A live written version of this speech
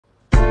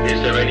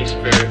there any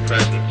spirit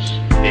presence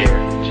here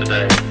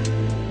today?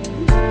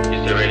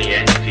 Is there any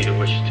entity that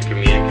wishes to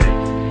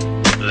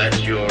communicate?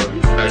 Let your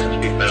presence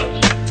be felt.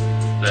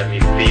 Let me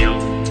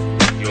feel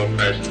your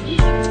presence.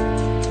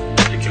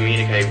 To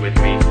communicate with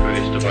me through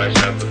this device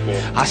I have before.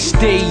 I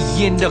stay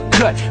in the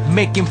cut,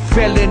 making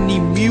felony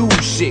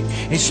music.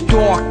 It's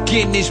dark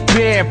and it's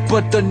bad,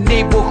 but the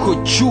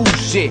neighborhood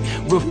choose it.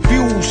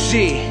 Refuse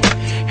it,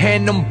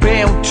 and I'm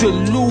bound to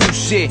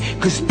lose it.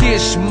 Cause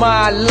this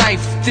my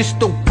life, this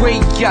the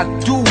way I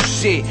do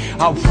it.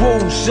 I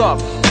rose up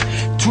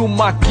to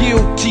my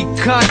guilty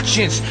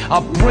conscience.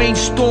 I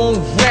brainstorm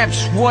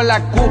raps while I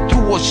go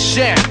through a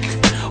sack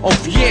of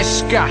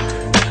Yeska.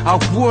 I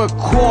work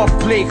hard,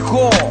 play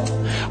hard.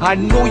 I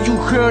know you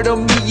heard of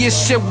me, you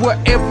said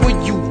wherever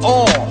you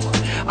are.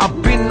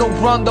 I've been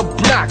around the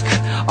block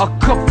a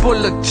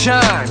couple of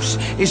times.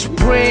 It's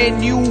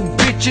brand new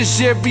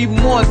bitches every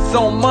month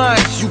on mine.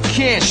 You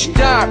can't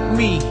stop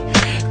me,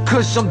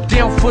 cause I'm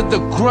down for the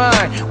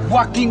grind.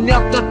 Walking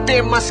out the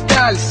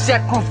Temazcal,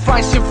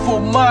 sacrificing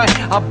for mine.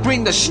 I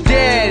bring the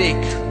static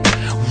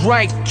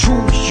right to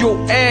your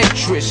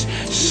address.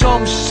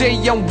 Some say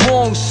I'm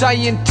wrong,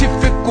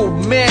 scientifical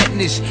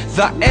madness.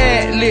 The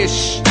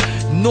Atlas,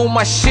 know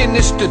my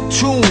sinister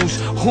tunes.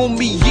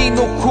 Homie, ain't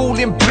no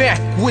holding back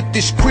with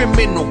this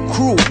criminal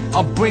crew.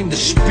 I bring the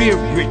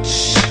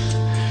spirits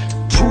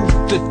to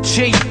the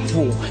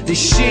table. They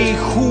say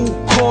who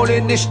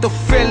calling this the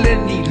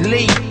felony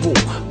label.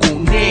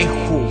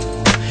 Conejo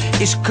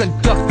is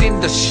conducting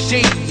the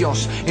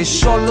seance.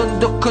 It's all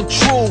under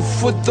control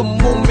for the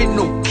moment,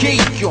 no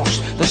chaos.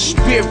 The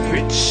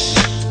spirits,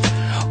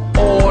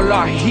 all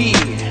I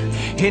hear.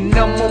 And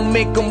I'ma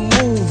make a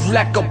move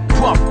like a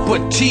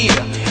puppeteer.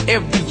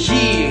 Every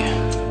year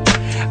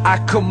I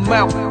come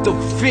out the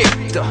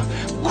victor,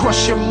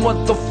 crushing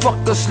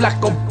motherfuckers like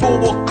a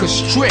boa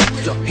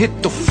constrictor.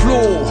 Hit the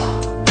floor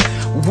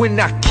when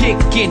I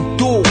kick in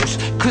doors,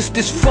 cause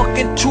this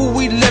fucking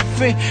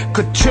 211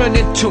 could turn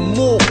into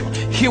more.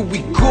 Here we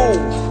go,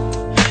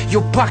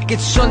 your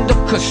pocket's under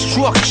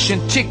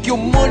construction. Take your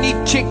money,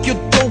 take your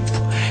dope,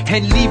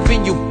 and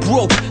leaving you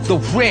broke. The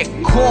red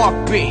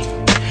carpet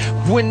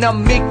when I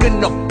make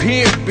an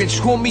appearance,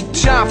 homie,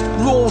 top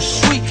floor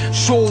sweet,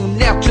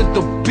 sold out to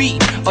the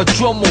beat, a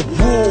drummer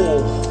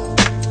roll.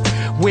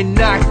 When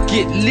I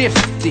get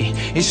lifted,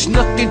 it's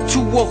nothing to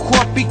a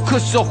heart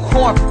because a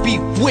heart be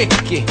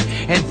wicked.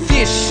 And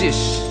this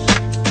is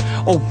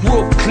a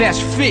world-class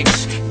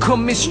fix,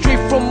 coming straight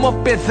from a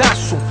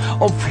pedazo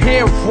of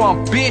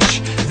heroin,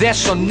 bitch.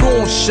 That's a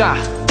no-shot.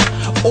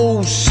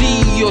 OZ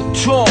or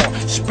tall,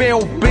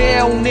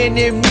 spellbound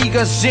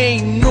enemigas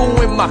ain't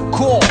knowing my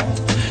call.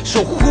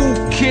 So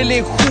who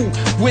killing who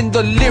when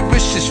the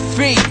lyrics is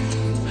fake?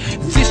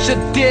 This a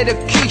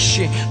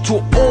dedication to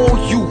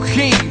all you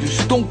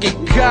haters. Don't get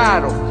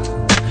caught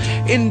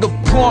up in the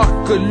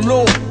park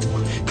alone,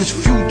 cause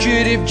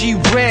fugitive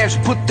G-Raps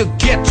put the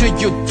get to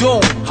your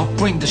dome. I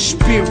bring the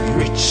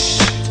spirits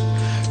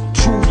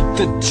to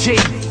the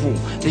table.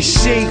 They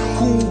say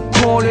who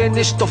calling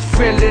this the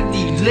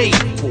felony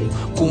label.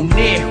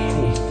 Conejo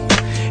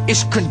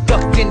is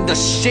conducting the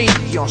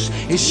seance.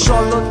 It's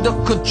all under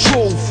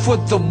control for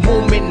the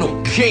moment,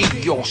 no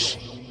chaos.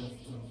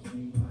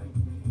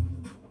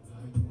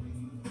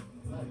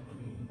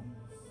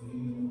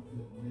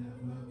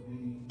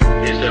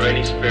 Is there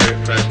any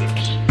spirit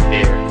presence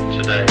here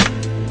today?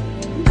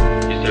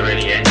 Is there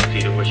any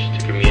entity that wishes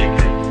to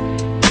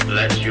communicate?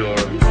 Let your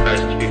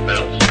presence be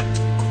felt.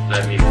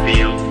 Let me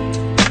feel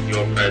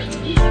your presence.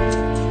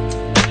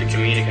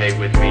 Communicate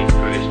with me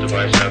through this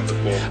device I have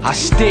before. I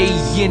stay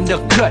in the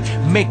cut,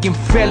 making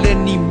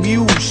felony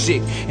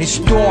music. It's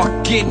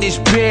dark and it's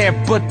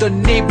bad, but the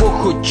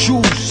neighborhood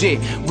choose it.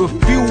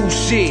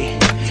 Refuse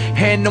it,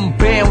 and I'm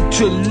bound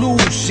to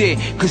lose it.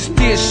 Cause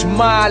this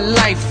my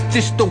life,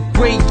 this the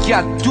way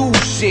I do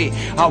it.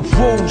 I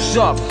rose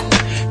up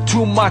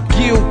to my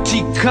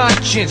guilty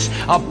conscience.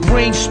 I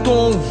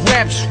brainstorm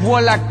raps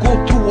while I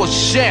go through a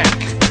sack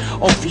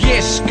of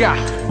Yeska.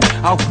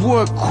 I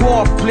work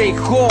hard, play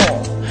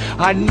hard.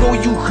 I know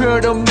you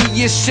heard of me,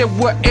 you said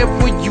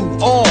wherever you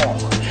are.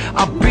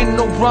 I've been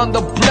around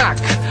the block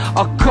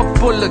a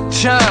couple of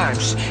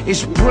times.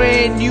 It's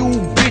brand new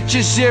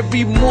bitches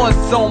every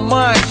month on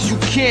mine. You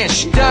can't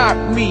stop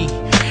me,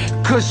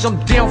 cause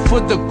I'm down for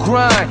the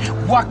grind.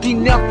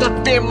 Walking out the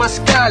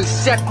Temazcal,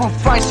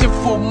 sacrificing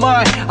for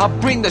mine. I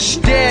bring the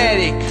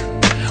static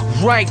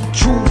right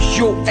to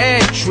your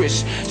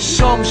address.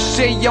 Some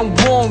say I'm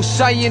wrong,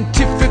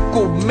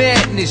 scientifical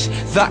madness.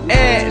 The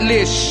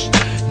Atlas,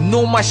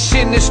 know my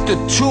sinister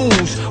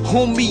tunes.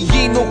 Homie,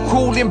 ain't no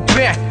holding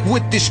back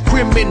with this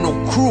criminal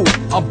crew.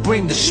 I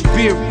bring the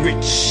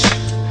spirits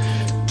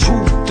to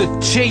the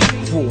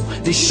table.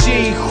 They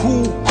say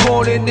who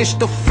calling this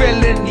the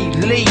felony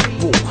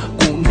label.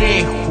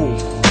 Conejo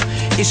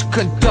is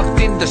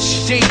conducting the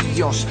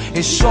seance.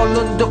 It's all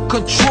under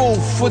control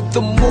for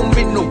the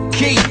moment, no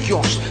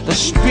chaos. The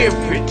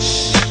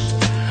spirits,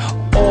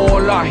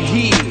 all I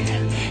hear.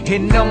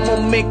 And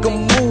I'ma make a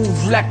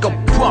move like a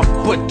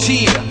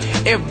puppeteer.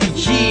 Every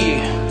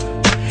year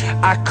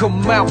I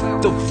come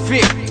out the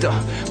victor,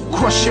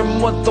 crushing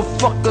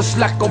motherfuckers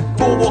like a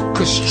boa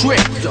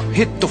constrictor.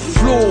 Hit the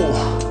floor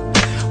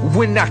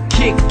when I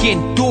kick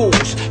in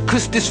doors,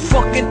 cause this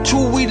fucking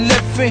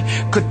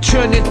 211 could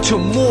turn into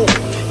more.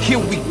 Here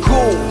we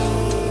go,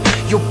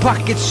 your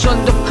pocket's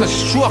under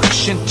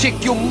construction.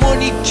 Take your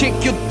money,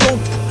 take your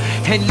dope,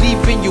 and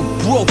leaving you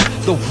broke.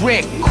 The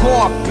red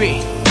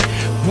carpet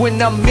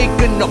when I make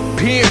an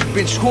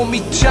appearance,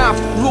 homie, top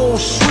floor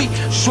sweet,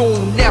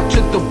 shown out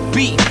to the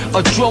beat,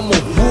 a drummer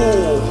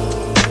roll.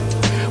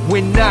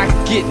 When I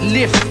get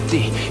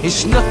lifted,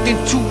 it's nothing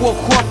to a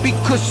heartbeat,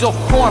 cause a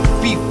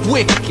heartbeat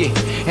wicked.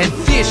 And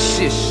this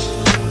is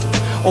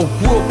a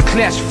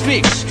world-class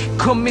fix,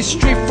 coming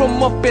straight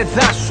from a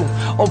pedazo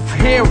of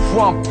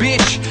heroin,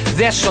 bitch.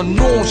 That's a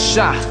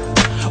no-shot.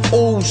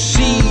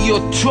 OC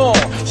or tall,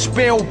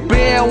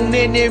 spellbound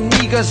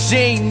enemigas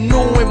ain't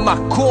knowing my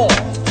call.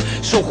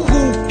 So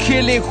who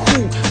killing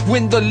who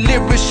when the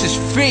lyrics is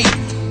fake?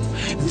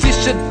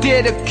 This a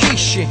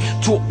dedication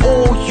to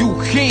all you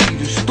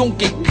haters. Don't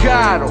get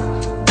caught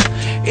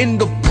up in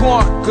the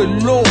park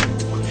alone,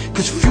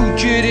 cause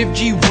fugitive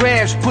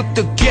G-Raps put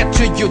the get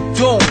to your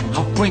dome.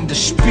 I bring the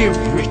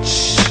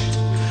spirits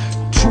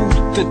to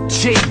the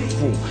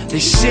table. They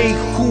say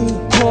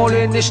who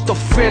calling, it's the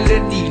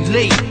felony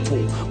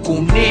label.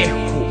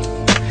 Conejo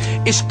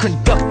is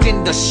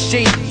conducting the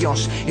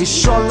seance.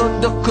 It's all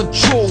under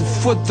control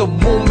for the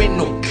moment,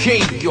 no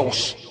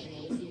chaos.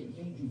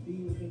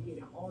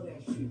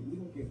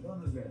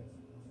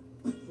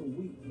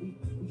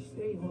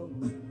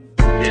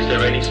 Is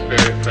there any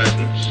spirit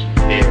presence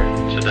here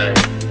today?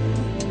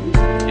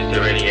 Is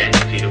there any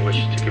entity that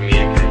wishes to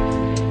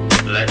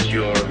communicate? Let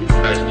your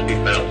presence be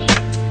felt.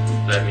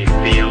 Let me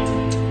feel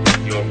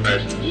your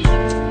presence.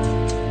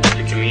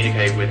 To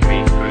communicate with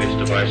me through this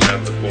device I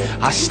have before.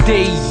 I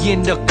stay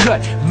in the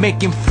cut,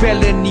 making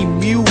felony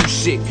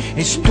music.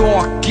 It's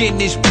dark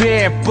and it's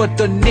bad, but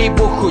the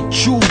neighborhood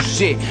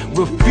choose it.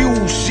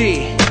 Refuse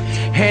it,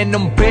 and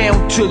I'm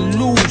bound to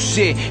lose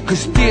it,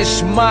 cause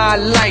this my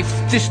life,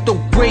 this the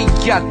way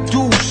I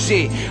do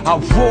it. I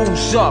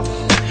rose up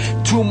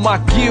to my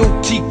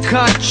guilty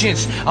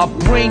conscience. I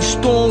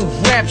brainstorm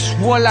raps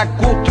while I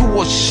go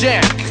through a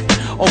sack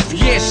of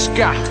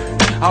Yeska.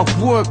 I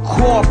work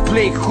hard,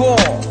 play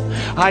hard.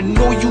 I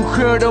know you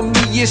heard of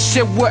me, you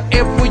said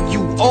wherever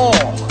you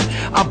are.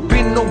 I've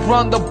been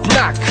around the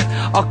block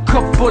a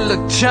couple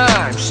of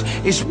times.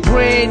 It's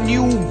brand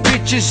new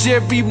bitches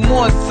every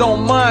month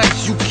on mine.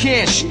 You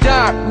can't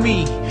stop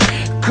me,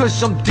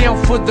 cause I'm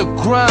down for the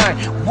grind.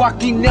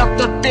 Walking out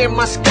the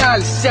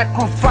Temascal,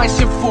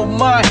 sacrificing for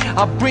mine.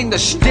 I bring the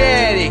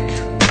static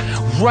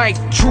right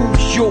to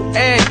your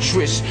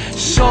address.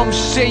 Some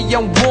say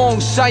I'm wrong,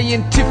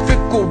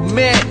 scientifical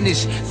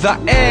madness. The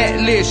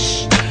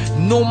Atlas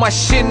know my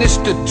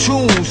sinister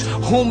tunes.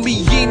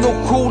 Homie, ain't no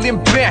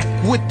holding back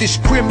with this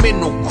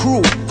criminal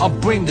crew. I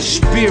bring the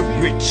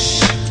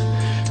spirits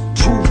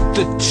to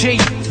the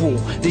table.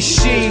 They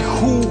say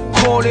who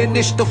calling,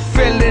 it's the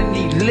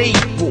felony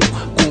label.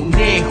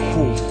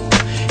 Conejo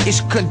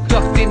is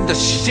conducting the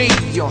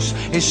seance.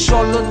 It's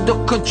all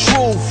under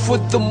control for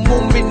the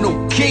moment,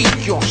 no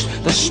chaos.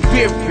 The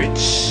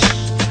spirits,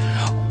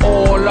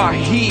 all I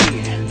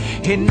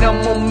hear, and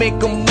I'ma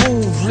make a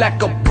move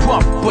like a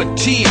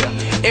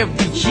puppeteer.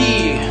 Every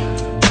year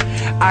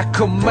I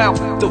come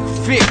out the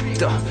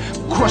victor,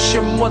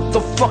 crushing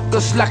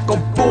motherfuckers like a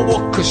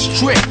boa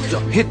constrictor.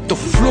 Hit the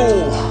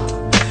floor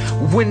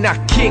when I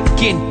kick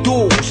in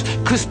doors,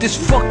 cause this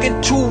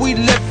fucking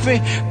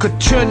 211 could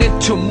turn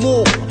into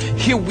more.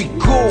 Here we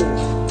go,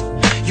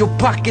 your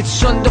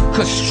pocket's under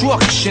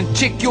construction.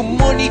 Take your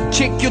money,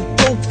 take your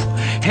dope,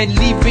 and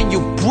leaving you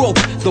broke.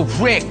 The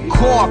red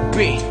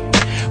carpet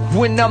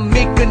when I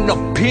make an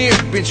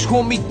appearance,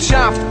 homie,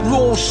 top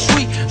floor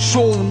sweet,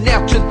 shown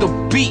out to the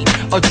beat,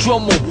 a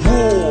drummer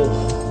roll.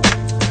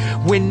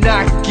 When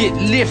I get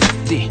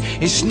lifted,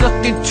 it's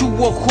nothing to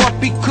a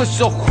heartbeat, cause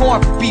a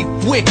heartbeat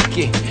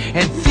wicked.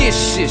 And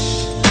this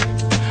is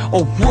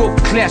a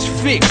world-class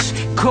fix,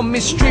 coming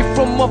straight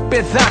from a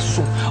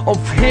pedazo of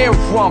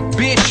heroin,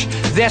 bitch.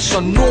 That's a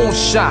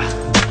no-shot.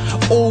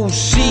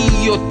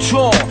 OC or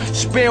tall,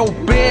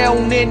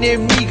 spellbound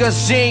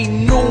enemigas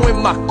ain't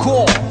knowing my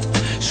call.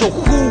 So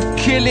who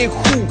killing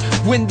who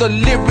when the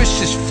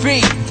lyrics is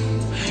fake?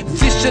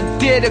 This a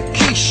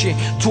dedication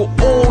to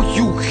all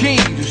you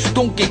haters.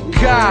 Don't get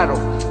caught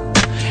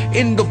up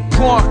in the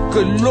park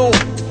alone,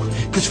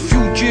 cause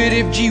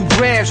fugitive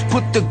G-Raps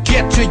put the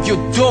get to your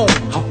dome.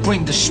 I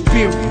bring the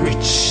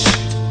spirits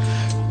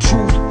to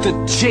the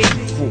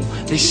table.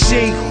 They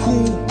say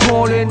who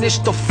calling, it's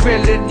the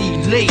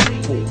felony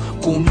label.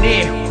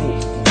 Conejo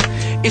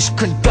is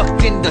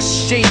conducting the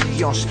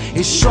seance.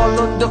 It's all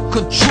under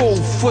control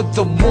for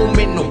the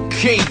moment, no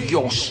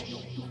chaos.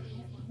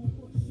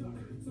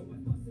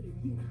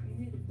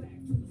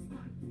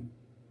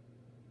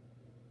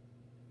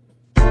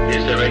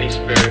 Is there any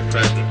spirit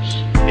presence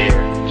here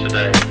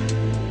today?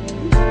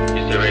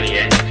 Is there any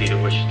entity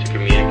that wishes to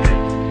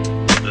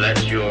communicate?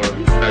 Let your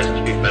presence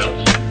be felt.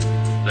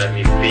 Let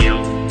me feel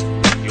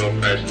your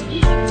presence.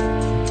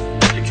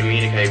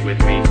 communicate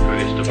with me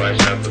through this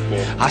device out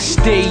before. I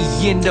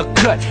stay in the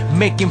cut,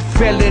 making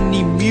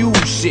felony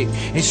music.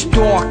 It's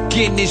dark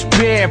and it's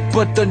bad,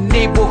 but the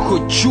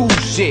neighborhood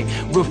choose it,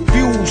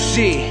 refuse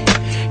it,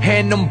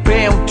 and I'm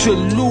bound to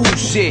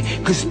lose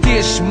it. Cause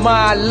this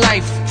my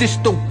life, this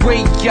the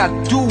way I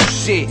do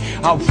it.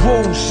 I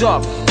rose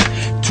up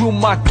to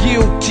my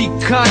guilty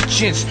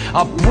conscience.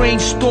 I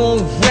brainstorm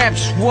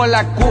raps while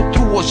I go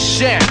through a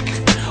sack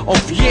of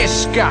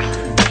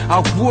Yeska. I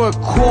work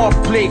hard,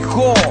 play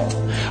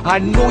hard. I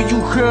know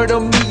you heard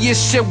of me, you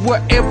said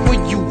wherever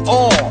you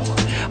are.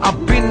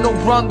 I've been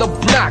around the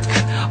block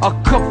a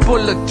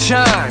couple of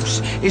times.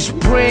 It's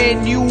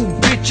brand new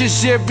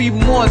bitches every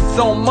month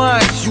on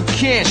mine. You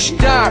can't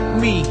stop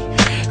me,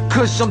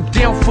 cause I'm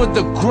down for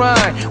the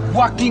grind.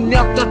 Walking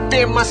out the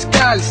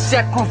Temazcal,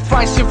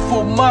 sacrificing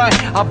for mine.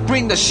 I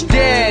bring the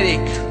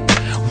static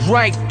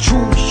right to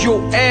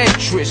your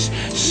address.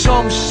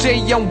 Some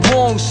say I'm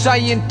wrong,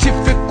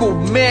 scientifical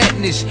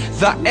madness.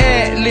 The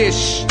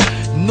Atlas,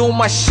 know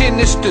my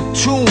sinister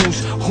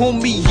tunes.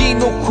 Homie, ain't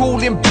no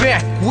holding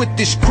back with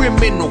this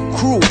criminal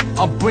crew.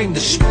 I bring the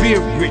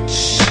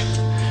spirits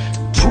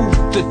to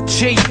the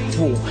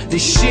table. They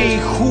say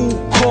who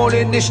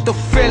calling this the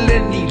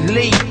felony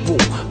label.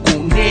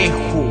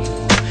 Conejo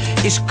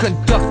is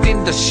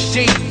conducting the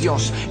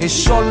seance.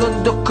 It's all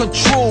under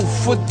control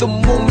for the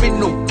moment,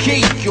 no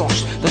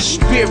chaos. The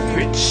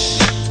spirits,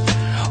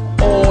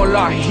 all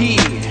I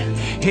hear,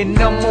 and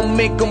I'ma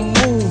make a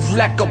move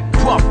like a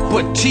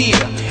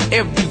puppeteer.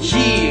 Every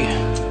year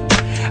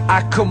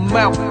I come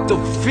out the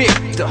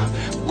victor,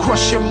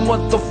 crushing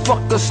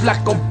motherfuckers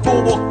like a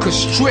boa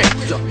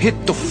constrictor.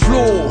 Hit the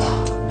floor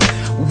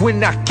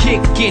when I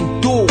kick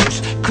in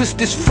doors, cause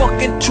this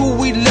fucking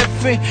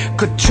 211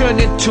 could turn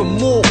into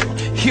more.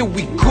 Here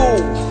we go,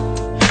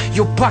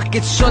 your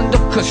pocket's under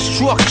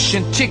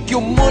construction. Take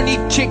your money,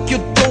 take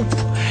your dope,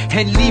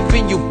 and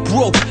leaving you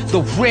broke.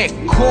 The red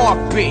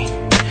carpet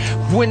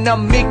when I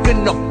make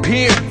an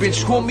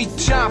appearance, homie,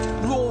 top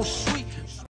floors.